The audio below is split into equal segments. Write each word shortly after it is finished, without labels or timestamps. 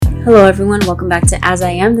Hello everyone, welcome back to As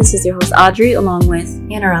I Am. This is your host Audrey along with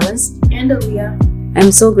Anarellis and Aaliyah.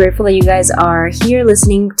 I'm so grateful that you guys are here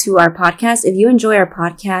listening to our podcast. If you enjoy our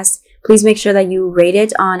podcast, please make sure that you rate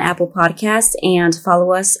it on Apple Podcasts and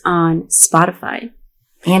follow us on Spotify.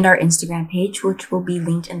 And our Instagram page, which will be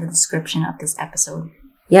linked in the description of this episode.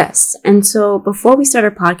 Yes, and so before we start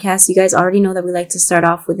our podcast, you guys already know that we like to start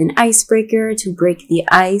off with an icebreaker to break the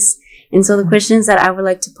ice. And so the questions that I would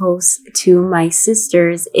like to pose to my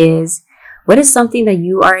sisters is, what is something that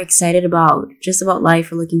you are excited about, just about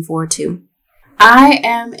life or looking forward to? I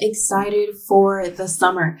am excited for the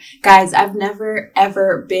summer. Guys, I've never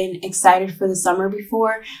ever been excited for the summer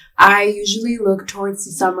before. I usually look towards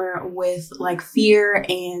the summer with like fear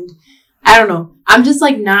and I don't know. I'm just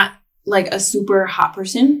like not like a super hot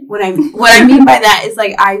person. What I mean by that is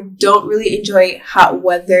like I don't really enjoy hot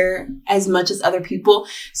weather as much as other people.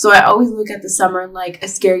 So I always look at the summer like a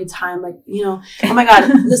scary time. Like, you know, oh my God,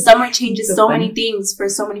 the summer changes so many things for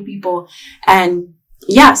so many people. And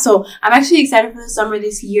yeah, so I'm actually excited for the summer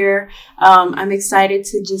this year. I'm excited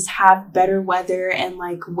to just have better weather and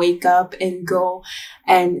like wake up and go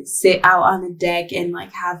and sit out on the deck and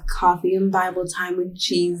like have coffee and Bible time with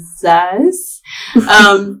Jesus.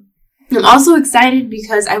 I'm also excited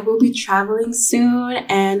because I will be traveling soon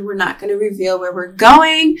and we're not going to reveal where we're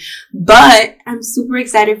going, but I'm super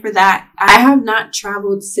excited for that. I have not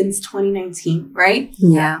traveled since 2019, right?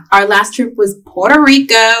 Yeah. Our last trip was Puerto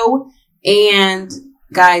Rico and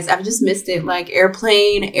guys, I've just missed it. Like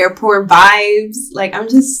airplane, airport vibes. Like I'm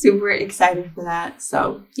just super excited for that.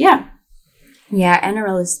 So yeah. Yeah,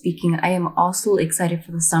 Anarellis speaking, I am also excited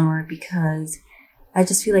for the summer because I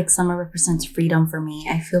just feel like summer represents freedom for me.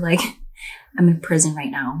 I feel like I'm in prison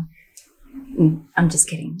right now. I'm just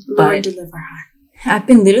kidding. Lord deliver her. I've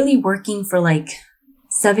been literally working for like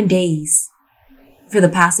 7 days for the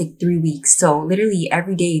past like 3 weeks. So literally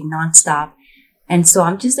every day nonstop. And so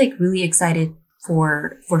I'm just like really excited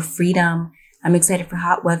for freedom. I'm excited for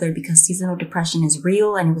hot weather because seasonal depression is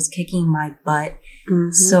real and it was kicking my butt.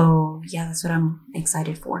 Mm-hmm. So yeah, that's what I'm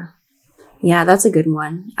excited for. Yeah, that's a good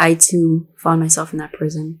one. I too found myself in that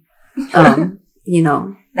prison. You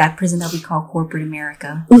know, that prison that we call corporate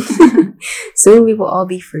America. Soon we will all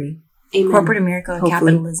be free. Amen. Corporate America, hopefully.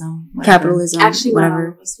 Capitalism. Whatever. Capitalism. Actually, whatever.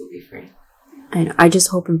 All of us will be free. I just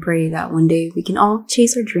hope and pray that one day we can all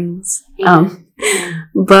chase our dreams.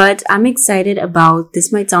 But I'm excited about,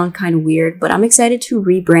 this might sound kind of weird, but I'm excited to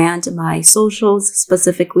rebrand my socials,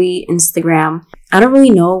 specifically Instagram. I don't really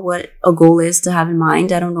know what a goal is to have in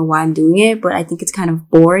mind. I don't know why I'm doing it, but I think it's kind of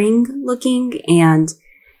boring looking and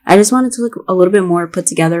I just wanted to look a little bit more put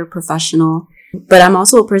together, professional. But I'm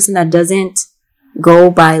also a person that doesn't go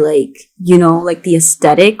by like, you know, like the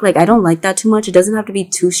aesthetic. Like I don't like that too much. It doesn't have to be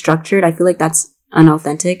too structured. I feel like that's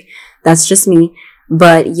unauthentic. That's just me.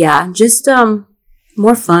 But yeah, just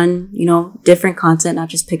more fun, you know, different content, not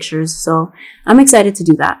just pictures. So I'm excited to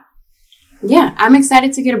do that. Yeah, I'm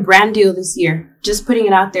excited to get a brand deal this year. Just putting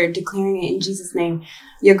it out there, declaring it in Jesus' name.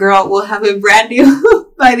 Your girl will have a brand deal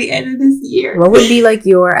by the end of this year. What would be like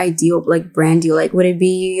your ideal like brand deal? Like would it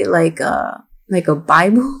be like a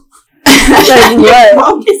Bible? Like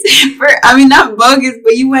what? I mean, not bogus,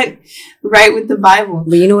 but you went right with the Bible.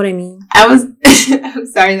 But you know what I mean? I'm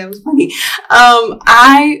sorry, that was funny.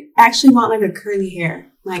 I actually want like a curly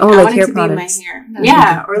hair. Like I want it to products. Be in my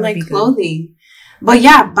hair. Or like clothing. Good. But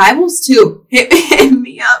yeah, Bibles too. Hit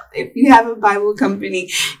me up if you have a Bible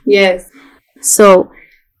company. Yes. So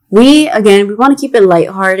we want to keep it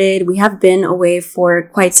lighthearted. We have been away for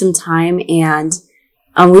quite some time and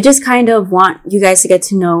we just kind of want you guys to get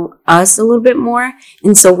to know us a little bit more.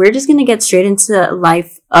 And so we're just going to get straight into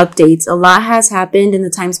life updates. A lot has happened in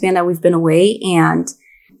the time span that we've been away and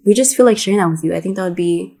we just feel like sharing that with you. I think that would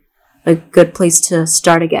be a good place to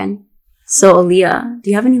start again. So Aaliyah, do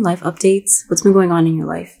you have any life updates? What's been going on in your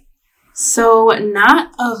life? So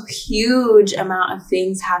not a huge amount of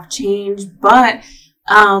things have changed, but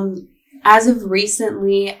as of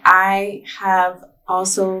recently, I have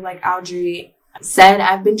also, like Audrey said,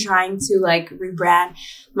 I've been trying to like rebrand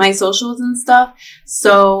my socials and stuff.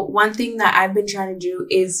 So one thing that I've been trying to do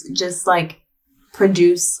is just like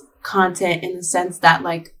produce content in the sense that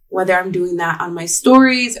like whether I'm doing that on my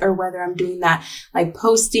stories or whether I'm doing that like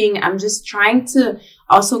posting, I'm just trying to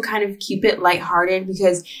also kind of keep it lighthearted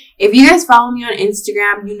because if you guys follow me on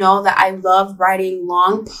Instagram, you know that I love writing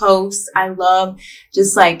long posts.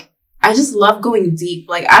 I just love going deep.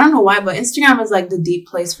 Like, I don't know why, but Instagram is like the deep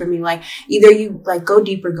place for me. Like either you like go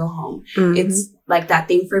deep or go home. Mm-hmm. It's like that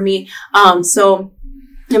thing for me. So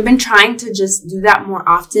I've been trying to just do that more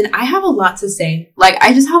often. I have a lot to say. Like,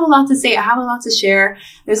 I just have a lot to say. I have a lot to share.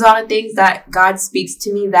 There's a lot of things that God speaks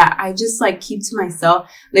to me that I just like keep to myself.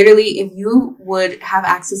 Literally, if you would have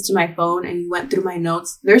access to my phone and you went through my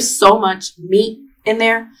notes, there's so much meat in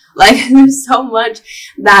there. Like, there's so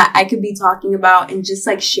much that I could be talking about and just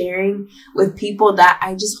like sharing with people that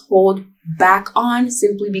I just hold back on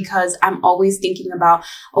simply because I'm always thinking about,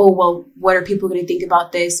 oh, well, what are people going to think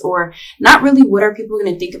about this? Or not really what are people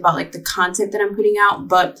going to think about like the content that I'm putting out,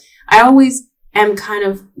 but I always am kind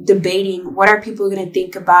of debating what are people going to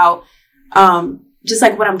think about just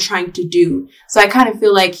like what I'm trying to do. So I kind of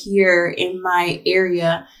feel like here in my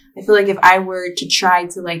area, I feel like if I were to try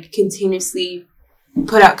to like continuously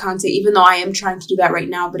put out content, even though I am trying to do that right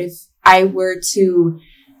now, but if I were to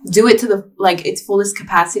do it to the like its fullest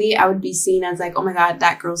capacity, I would be seen as like, oh my God,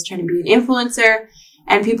 that girl's trying to be an influencer.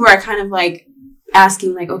 And people are kind of like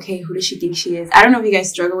asking like, okay, who does she think she is? I don't know if you guys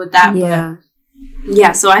struggle with that. Yeah. But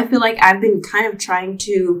yeah. So I feel like I've been kind of trying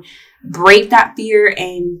to break that fear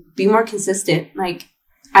and be more consistent. Like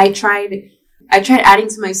I tried adding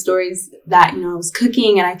to my stories that, you know, I was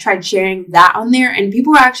cooking, and I tried sharing that on there, and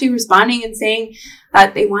people were actually responding and saying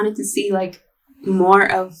that they wanted to see like more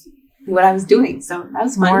of what I was doing. So that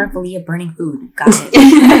was fun. More of Aaliyah burning food. Got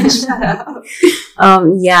it. Shut up.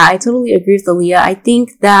 Yeah, I totally agree with Aaliyah. I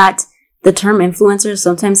think that the term influencer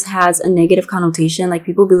sometimes has a negative connotation. Like,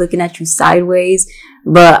 people be looking at you sideways.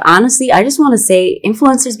 But honestly, I just want to say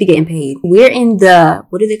influencers be getting paid. We're in the,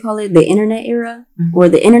 what do they call it? The internet era or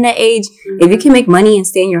the internet age. If you can make money and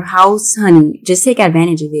stay in your house, honey, just take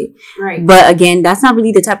advantage of it. Right. But again, that's not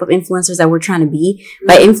really the type of influencers that we're trying to be.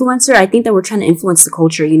 By influencer, I think that we're trying to influence the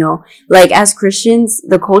culture, you know? Like, as Christians,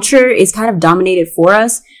 the culture is kind of dominated for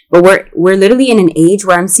us, but we're literally in an age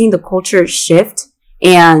where I'm seeing the culture shift.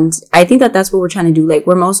 And I think that that's what we're trying to do. Like,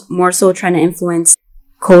 we're more so trying to influence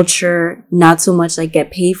culture, not so much like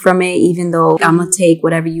get paid from it, even though I'm gonna take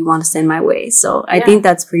whatever you want to send my way. So I think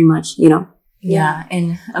that's pretty much, you know. Yeah.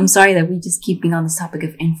 And I'm sorry that we just keep being on this topic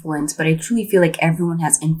of influence, but I truly feel like everyone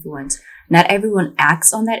has influence. Not everyone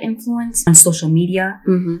acts on that influence on social media,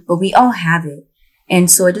 but we all have it. And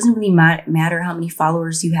so it doesn't really matter how many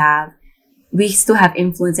followers you have. We still have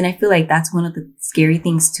influence. And I feel like that's one of the scary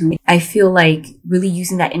things too. I feel like really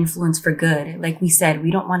using that influence for good. Like we said,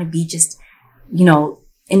 we don't want to be just, you know,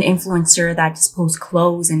 an influencer that just posts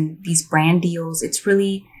clothes and these brand deals. It's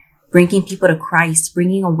really bringing people to Christ,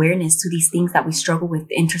 bringing awareness to these things that we struggle with,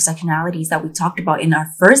 the intersectionalities that we talked about in our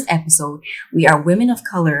first episode. We are women of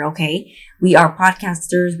color, okay? We are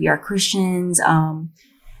podcasters. We are Christians.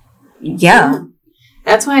 Yeah.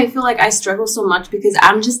 That's why I feel like I struggle so much, because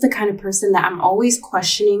I'm just the kind of person that I'm always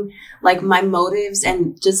questioning like my motives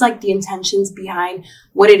and just like the intentions behind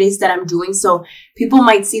what it is that I'm doing. So people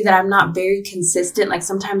might see that I'm not very consistent. Like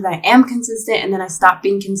sometimes I am consistent and then I stop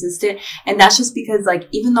being consistent. And that's just because like,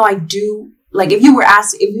 even though I do, like if you were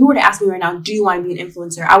to ask me right now, do you want to be an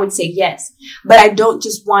influencer? I would say yes. But I don't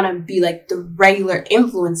just want to be like the regular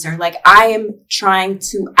influencer. Like I am trying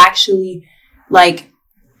to actually like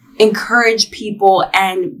encourage people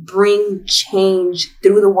and bring change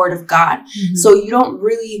through the word of God. So you don't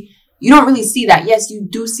really see that. Yes, you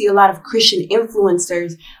do see a lot of Christian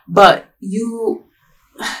influencers, but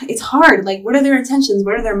it's hard. Like, what are their intentions?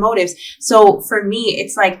 What are their motives? So for me,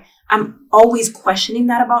 it's like, I'm always questioning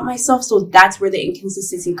that about myself. So that's where the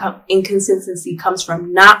inconsistency comes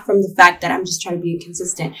from, not from the fact that I'm just trying to be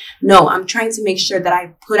inconsistent. No, I'm trying to make sure that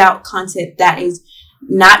I put out content that is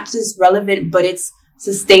not just relevant, but it's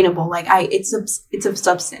sustainable. Like it's of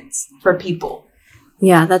substance for people.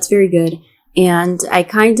 Yeah, that's very good. And I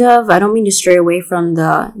don't mean to stray away from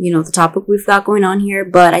the, you know, the topic we've got going on here,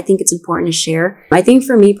 but I think it's important to share. I think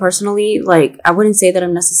for me personally, like, I wouldn't say that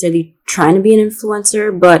I'm necessarily trying to be an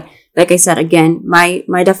influencer, but like I said, again, my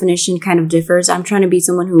definition kind of differs. I'm trying to be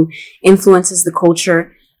someone who influences the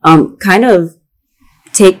culture, kind of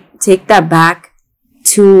take that back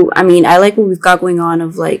to, I mean, I like what we've got going on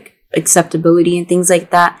of like acceptability and things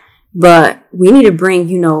like that, but we need to bring,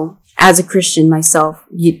 you know, as a Christian myself,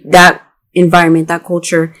 that environment, that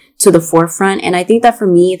culture to the forefront. And I think that for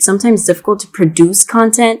me, it's sometimes difficult to produce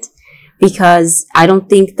content because I don't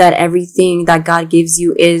think that everything that God gives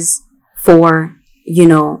you is for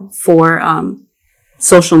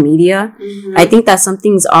social media. I think that some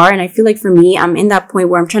things are, and I feel like for me, I'm in that point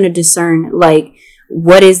where I'm trying to discern, like,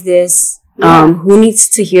 what is this? Who needs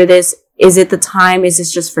to hear this? Is it the time? Is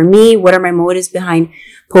this just for me? What are my motives behind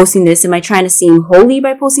posting this? Am I trying to seem holy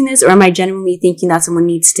by posting this? Or am I genuinely thinking that someone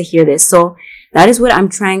needs to hear this? So that is what I'm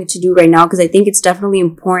trying to do right now, because I think it's definitely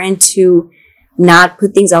important to not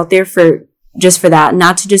put things out there for just for that,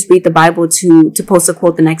 not to just read the Bible to post a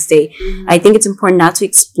quote the next day. I think it's important not to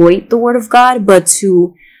exploit the word of God, but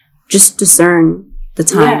to just discern the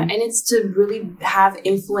time. Yeah, and it's to really have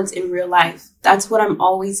influence in real life. That's what I'm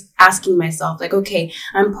always asking myself. Like, okay,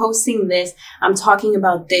 I'm posting this, I'm talking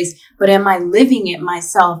about this, but am I living it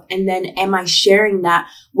myself? And then am I sharing that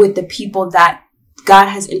with the people that God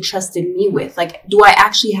has entrusted me with? Like, do I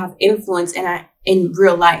actually have influence in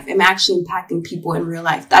real life? Am I actually impacting people in real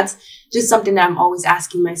life? That's just something that I'm always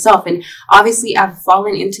asking myself. And obviously I've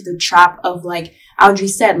fallen into the trap of, like Audrey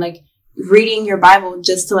said, like reading your Bible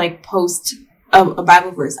just to like post a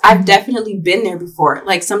Bible verse. I've definitely been there before.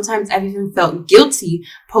 Like sometimes I've even felt guilty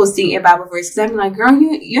posting a Bible verse because I'm like, girl,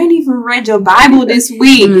 you ain't even read your Bible this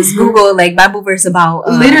week. Just Google like Bible verse about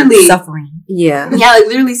literally suffering. Yeah. Yeah, like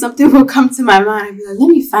literally something will come to my mind. I'd be like, let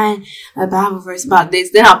me find a Bible verse about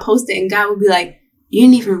this. Then I'll post it and God will be like, you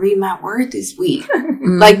didn't even read my word this week.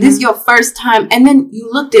 Like this is your first time. And then you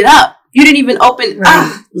looked it up. You didn't even open.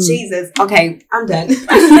 Right. Jesus. Okay, I'm done.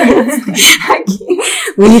 I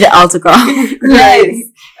can't. We need an altar call. Yes.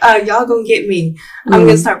 Y'all gonna get me. I'm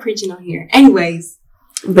gonna start preaching on here. Anyways.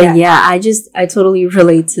 But yeah, I totally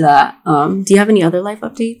relate to that. Do you have any other life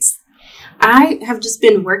updates? I have just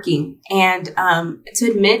been working, and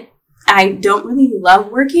to admit, I don't really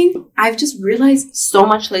love working. I've just realized so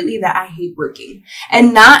much lately that I hate working.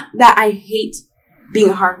 And not that I hate being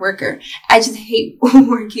a hard worker. I just hate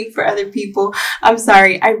working for other people. I'm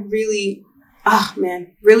sorry. I really,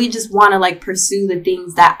 really just want to like pursue the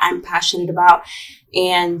things that I'm passionate about.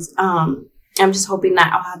 And I'm just hoping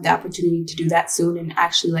that I'll have the opportunity to do that soon and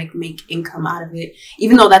actually like make income out of it.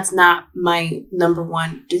 Even though that's not my number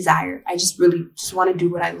one desire. I just really just want to do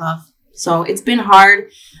what I love. So it's been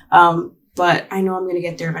hard, but I know I'm going to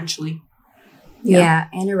get there eventually. Yeah,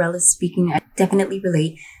 Annarella speaking, I definitely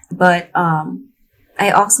relate. But I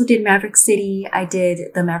also did Maverick City. I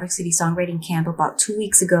did the Maverick City songwriting camp about 2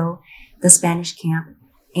 weeks ago, the Spanish camp.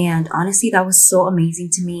 And honestly, that was so amazing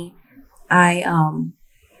to me. I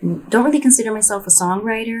don't really consider myself a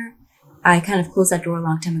songwriter. I kind of closed that door a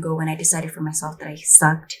long time ago when I decided for myself that I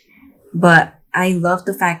sucked. But I love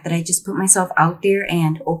the fact that I just put myself out there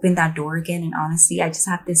and opened that door again. And honestly, I just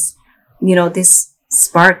have this, this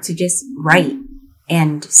spark to just write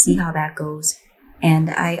and see how that goes. And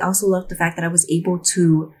I also love the fact that I was able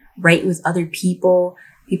to write with other people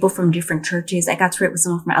from different churches. I got to write with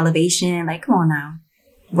someone from Elevation. Like, come on now.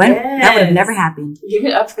 That would have never happened. Give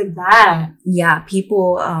it up for that. Yeah,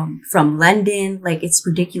 people from London. Like, it's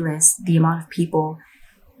ridiculous the amount of people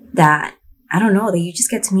that, I don't know, that you just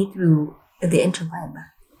get to meet through the interweb.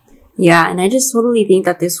 Yeah, and I just totally think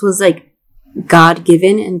that this was like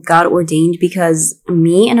God-given and God-ordained because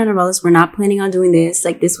me and Annarella were not planning on doing this.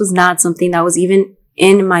 Like, this was not something that was even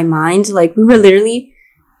in my mind. Like, we were literally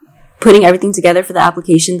putting everything together for the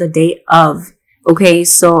application the day of. Okay,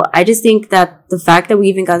 so I just think that the fact that we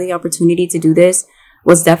even got the opportunity to do this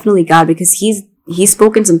was definitely God because he's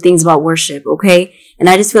spoken some things about worship, okay? And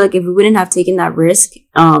I just feel like if we wouldn't have taken that risk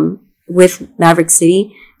with Maverick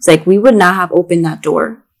City, it's like we would not have opened that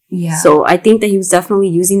door. Yeah. So I think that he was definitely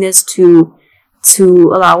using this to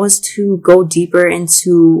allow us to go deeper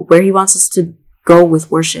into where he wants us to go with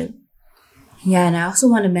worship. Yeah, and I also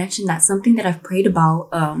want to mention that something that I've prayed about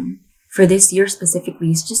for this year specifically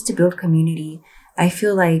is just to build community. I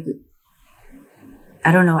feel like,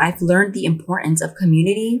 I don't know, I've learned the importance of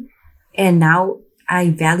community and now I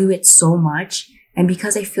value it so much. And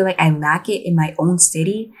because I feel like I lack it in my own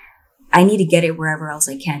city, I need to get it wherever else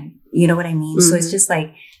I can. You know what I mean? Mm-hmm. So it's just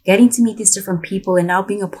like getting to meet these different people and now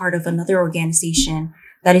being a part of another organization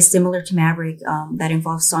that is similar to Maverick, that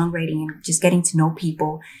involves songwriting and just getting to know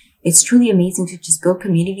people. It's truly amazing to just build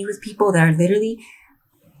community with people that are literally,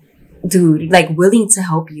 like willing to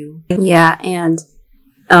help you. Yeah. And,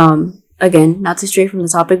 again, not to stray from the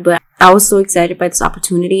topic, but I was so excited by this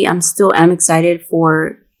opportunity. I'm excited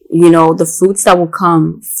for, the fruits that will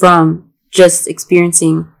come from just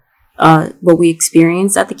experiencing, what we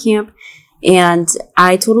experienced at the camp. And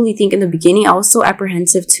I totally think in the beginning, I was so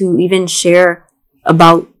apprehensive to even share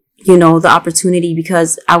about, the opportunity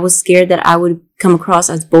because I was scared that I would come across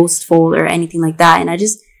as boastful or anything like that. And I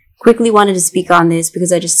just quickly wanted to speak on this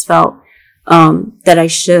because I just felt that I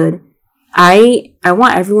should. I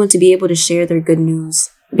want everyone to be able to share their good news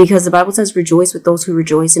because the Bible says rejoice with those who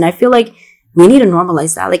rejoice. And I feel like we need to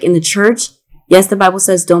normalize that. Like in the church, yes, the Bible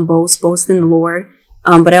says don't boast in the Lord.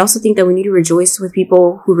 But I also think that we need to rejoice with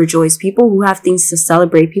people who rejoice, people who have things to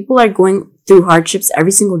celebrate. People are going through hardships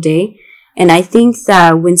every single day. And I think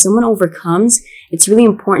that when someone overcomes, it's really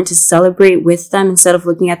important to celebrate with them instead of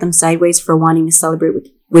looking at them sideways for wanting to celebrate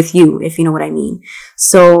with you, if you know what I mean.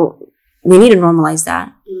 So we need to normalize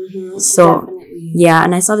that. So Definitely. yeah,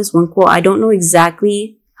 and I saw this one quote. I don't know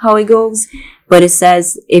exactly how it goes, but it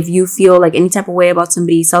says if you feel like any type of way about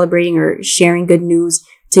somebody celebrating or sharing good news,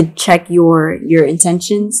 to check your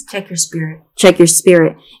intentions, Check your spirit. check your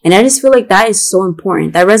spirit. And I just feel like that is so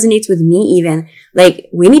important. That resonates with me even. Like,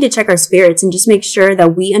 we need to check our spirits and just make sure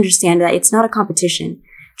that we understand that it's not a competition.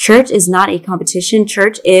 Church is not a competition.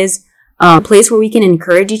 Church is a place where we can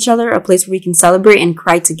encourage each other, a place where we can celebrate and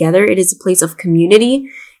cry together. It is a place of community,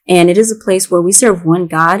 and it is a place where we serve one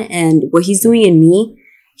God, and what he's doing in me,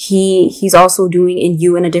 he's also doing in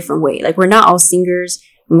you in a different way. Like, we're not all singers,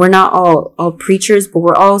 we're not all preachers, but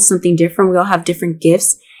we're all something different. We all have different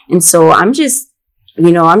gifts. And so I'm just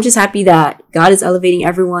happy that God is elevating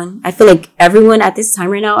everyone. I feel like everyone at this time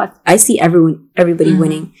right now, I see everybody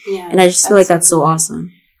winning. Yeah, And I just feel like that's so good.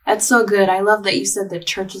 awesome. That's so good. I love that you said that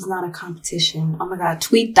church is not a competition. Oh my God,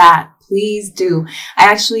 tweet that. Please do.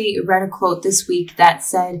 I actually read a quote this week that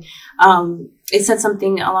said, it said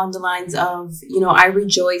something along the lines of, I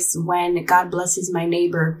rejoice when God blesses my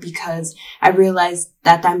neighbor because I realize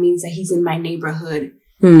that means that he's in my neighborhood.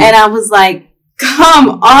 And I was like, come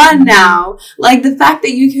on now. Like, the fact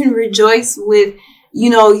that you can rejoice with,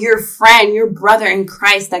 your friend, your brother in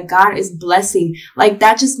Christ, that God is blessing, like,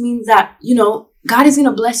 that just means that, God is going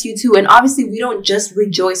to bless you too. And obviously we don't just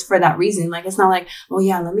rejoice for that reason. Like, it's not like, oh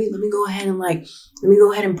yeah, let me go ahead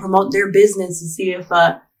and promote their business and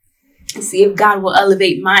see if God will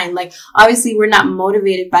elevate mine. Like, obviously we're not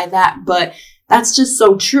motivated by that, but that's just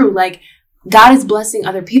so true. Like, God is blessing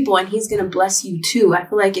other people and he's going to bless you too. I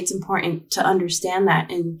feel like it's important to understand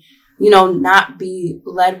that and, not be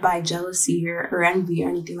led by jealousy or envy or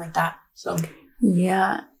anything like that. So,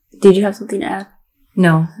 Yeah. Did you have something to add?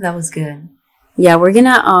 No, that was good. Yeah, we're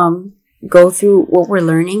gonna go through what we're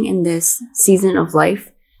learning in this season of life.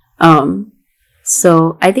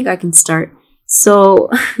 So I think I can start. So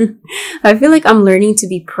I feel like I'm learning to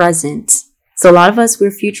be present. So a lot of us,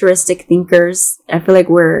 we're futuristic thinkers. I feel like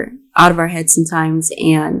we're out of our heads sometimes,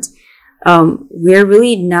 and we're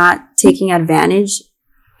really not taking advantage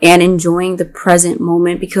and enjoying the present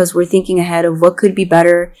moment because we're thinking ahead of what could be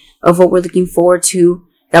better, of what we're looking forward to,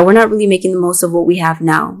 that we're not really making the most of what we have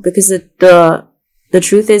now, because the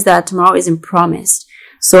truth is that tomorrow isn't promised.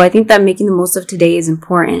 So I think that making the most of today is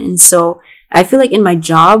important. And so I feel like in my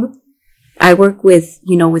job, I work with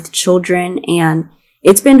children, and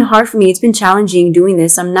it's been hard for me. It's been challenging doing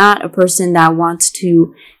this. I'm not a person that wants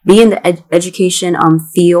to be in the education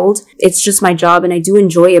field. It's just my job and I do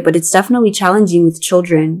enjoy it, but it's definitely challenging with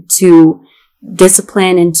children to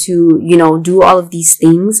discipline and to, do all of these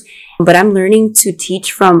things. But I'm learning to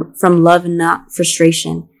teach from love and not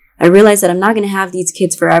frustration. I realize that I'm not going to have these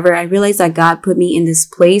kids forever. I realize that God put me in this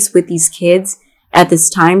place with these kids at this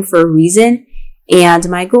time for a reason. And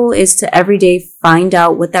my goal is to every day find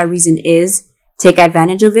out what that reason is, take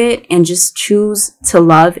advantage of it, and just choose to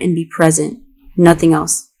love and be present. Nothing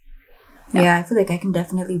else. Yeah, I feel like I can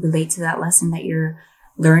definitely relate to that lesson that you're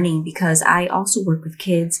learning because I also work with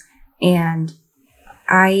kids and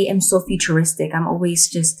I am so futuristic. I'm always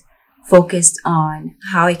just focused on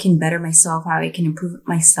how I can better myself, how I can improve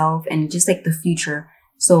myself, and just like the future.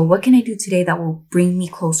 So what can I do today that will bring me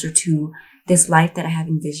closer to this life that I have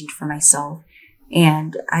envisioned for myself?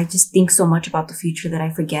 And I just think so much about the future that I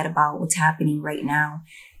forget about what's happening right now.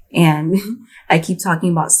 And I keep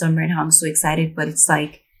talking about summer and how I'm so excited, but it's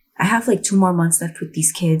like, I have like 2 more months left with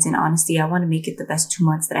these kids. And honestly, I want to make it the best 2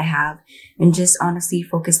 months that I have and just honestly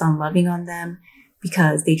focus on loving on them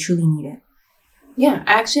because they truly need it. Yeah,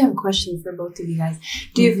 I actually have a question for both of you guys.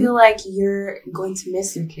 Do you feel like you're going to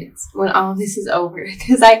miss your kids when all of this is over?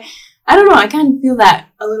 Because I don't know, I kind of feel that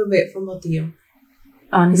a little bit from both of you.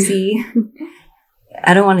 Honestly,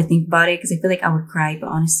 I don't want to think about it because I feel like I would cry, but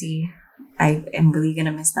honestly, I am really going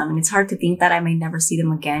to miss them. And it's hard to think that I may never see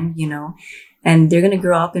them again, and they're going to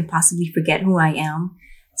grow up and possibly forget who I am.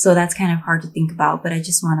 So that's kind of hard to think about, but I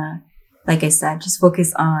just want to, like I said, just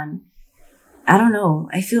focus on, I don't know.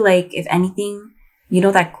 I feel like if anything,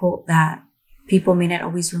 that quote that people may not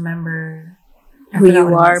always remember who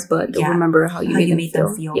you are, but they'll remember how you made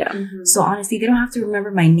them feel. Yeah. Mm-hmm. So honestly, they don't have to remember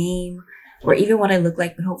my name or even what I look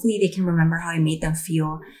like, but hopefully they can remember how I made them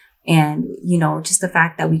feel. And, just the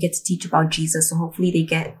fact that we get to teach about Jesus. So hopefully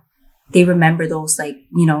they remember those,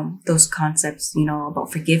 those concepts,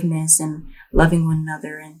 about forgiveness and loving one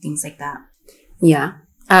another and things like that. Yeah,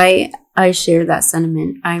 I share that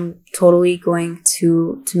sentiment. I'm totally going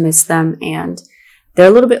to miss them, and they're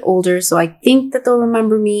a little bit older, so I think that they'll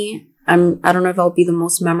remember me. I don't know if I'll be the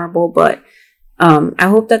most memorable, but I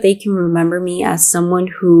hope that they can remember me as someone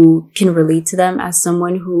who can relate to them, as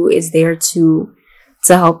someone who is there to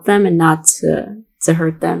help them and not to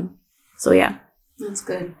hurt them. So yeah. That's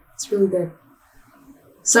good. It's really good.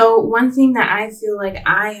 So one thing that I feel like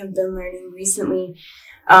I have been learning recently,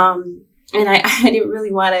 and I didn't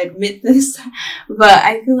really want to admit this, but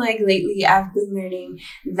I feel like lately I've been learning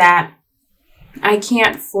that I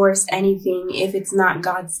can't force anything if it's not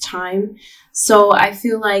God's time. So I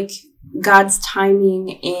feel like God's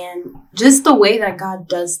timing and just the way that God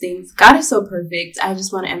does things, God is so perfect. I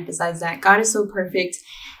just want to emphasize that. God is so perfect.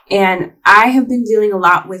 And I have been dealing a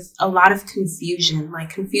lot with a lot of confusion.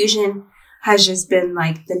 Like confusion has just been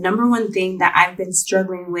like the number one thing that I've been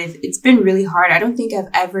struggling with. It's been really hard. I don't think I've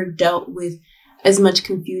ever dealt with as much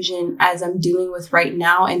confusion as I'm dealing with right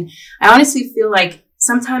now. And I honestly feel like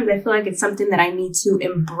sometimes I feel like it's something that I need to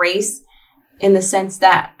embrace, in the sense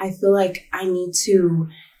that I feel like I need to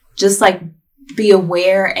just like be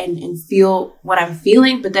aware and feel what I'm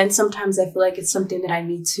feeling. But then sometimes I feel like it's something that I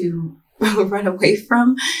need to run away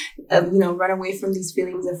from, run away from these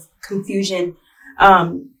feelings of confusion.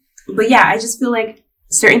 But yeah, I just feel like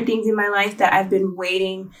certain things in my life that I've been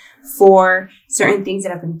waiting for, certain things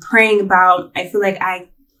that I've been praying about, I feel like I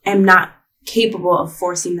am not capable of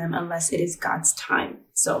forcing them unless it is God's time.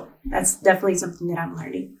 So that's definitely something that I'm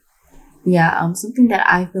learning. Yeah, something that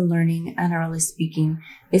I've been learning, generally speaking,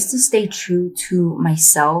 is to stay true to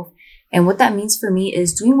myself. And what that means for me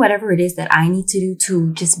is doing whatever it is that I need to do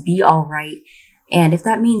to just be all right. And if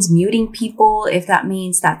that means muting people, if that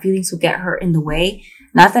means that feelings will get hurt in the way,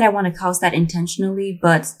 not that I want to cause that intentionally,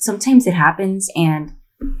 but sometimes it happens. And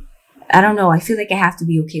I don't know, I feel like I have to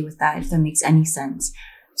be okay with that, if that makes any sense.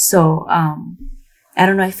 So, I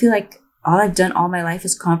don't know, I feel like all I've done all my life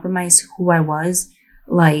is compromise who I was.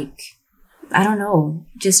 Like, I don't know,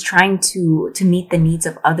 just trying to meet the needs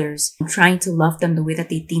of others, trying to love them the way that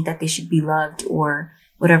they think that they should be loved, or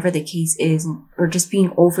whatever the case is, or just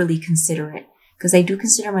being overly considerate. Because I do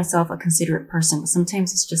consider myself a considerate person, but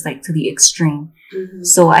sometimes it's just like to the extreme. Mm-hmm.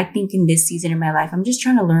 So I think in this season in my life, I'm just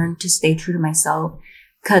trying to learn to stay true to myself,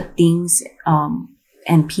 cut things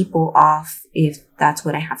and people off if that's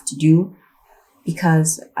what I have to do.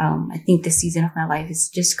 Because I think this season of my life is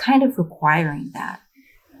just kind of requiring that.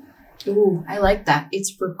 Ooh, I like that.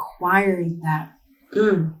 It's requiring that.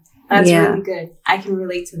 That's really good. I can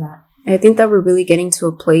relate to that. I think that we're really getting to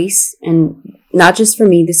a place, and not just for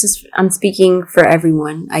me, I'm speaking for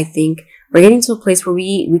everyone. I think we're getting to a place where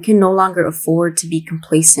we can no longer afford to be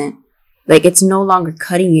complacent. Like, it's no longer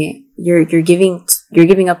cutting it. You're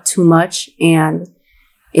giving up too much, and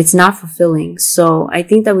it's not fulfilling. So I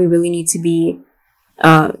think that we really need to be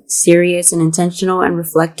serious and intentional and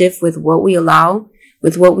reflective with what we allow,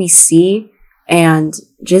 with what we see, and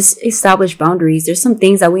just establish boundaries. There's some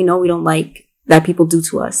things that we know we don't like that people do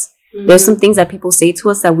to us. Mm-hmm. There's some things that people say to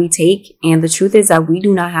us that we take, and the truth is that we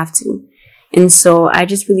do not have to. And so I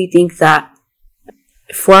just really think that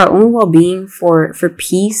for our own well-being, for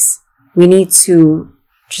peace, we need to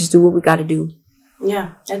just do what we got to do.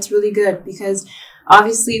 Yeah, that's really good, because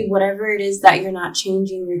obviously whatever it is that you're not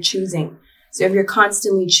changing, you're choosing. So if you're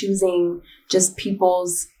constantly choosing just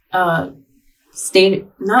people's not state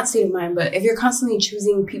of mind, but if you're constantly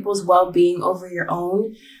choosing people's well-being over your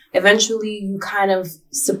own, eventually you kind of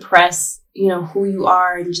suppress, who you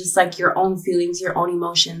are and just like your own feelings, your own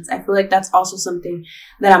emotions. I feel like that's also something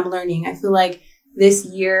that I'm learning. I feel like this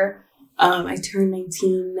year, I turned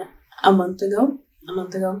 19 a month ago.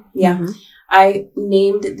 Yeah. Mm-hmm. I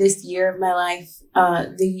named this year of my life,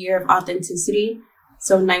 the year of authenticity.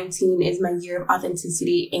 So 19 is my year of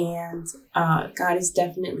authenticity, and God is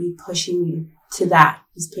definitely pushing me to that.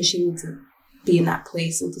 He's pushing me to be in that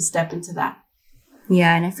place and to step into that.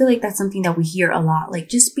 Yeah, and I feel like that's something that we hear a lot. Like,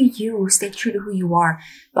 just be you, stay true to who you are.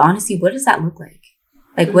 But honestly, what does that look like?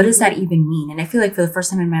 Like, mm-hmm. What does that even mean? And I feel like for the first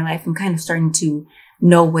time in my life, I'm kind of starting to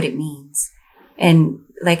know what it means. And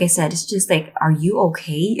like I said, it's just like, are you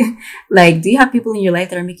okay? Like, do you have people in your life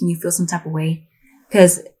that are making you feel some type of way?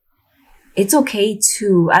 Because it's okay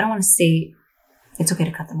to, I don't want to say it's okay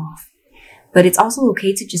to cut them off, but it's also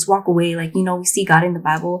okay to just walk away. Like, we see God in the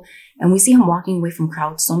Bible, and we see him walking away from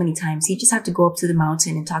crowds so many times. He just had to go up to the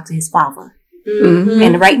mountain and talk to his father. Mm-hmm.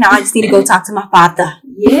 And right now I just need to go talk to my father.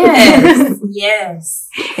 Yes. Yes.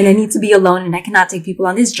 And I need to be alone, and I cannot take people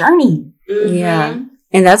on this journey. Mm-hmm. Yeah.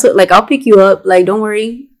 And that's what, like, I'll pick you up. Like, don't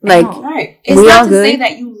worry. Like, right. It's not to say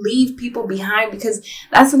that you leave people behind, because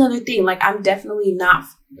that's another thing. Like, I'm definitely not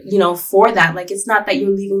you know, for that. Like, it's not that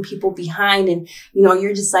you're leaving people behind and, you know,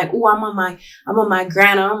 you're just like, oh, I'm on my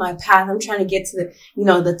grind, I'm on my path. I'm trying to get to the, you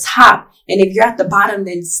know, the top. And if you're at the bottom,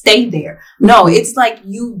 then stay there. No, it's like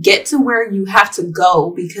you get to where you have to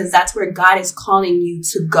go because that's where God is calling you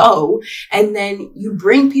to go. And then you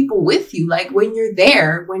bring people with you. Like when you're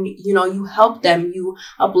there, when, you know, you help them, you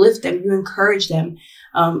uplift them, you encourage them.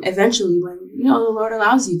 Eventually when, you know, the Lord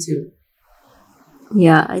allows you to.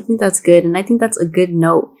 Yeah, I think that's good. And I think that's a good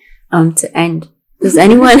note to end. Does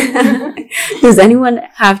anyone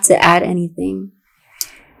have to add anything?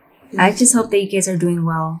 I just hope that you guys are doing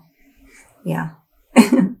well. Yeah.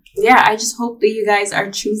 Yeah, I just hope that you guys are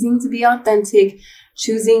choosing to be authentic,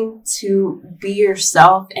 choosing to be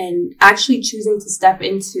yourself, and actually choosing to step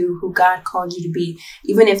into who God called you to be,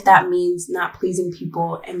 even if that means not pleasing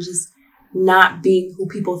people and just not being who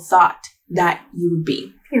people thought that you would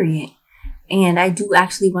be. Period. And I do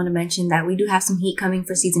actually want to mention that we do have some heat coming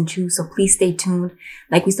for season 2, so please stay tuned.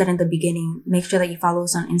 Like we said in the beginning, make sure that you follow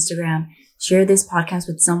us on Instagram. Share this podcast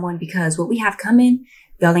with someone because what we have coming,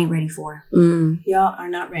 y'all ain't ready for. Y'all are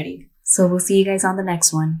not ready. So we'll see you guys on the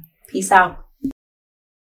next one. Peace out.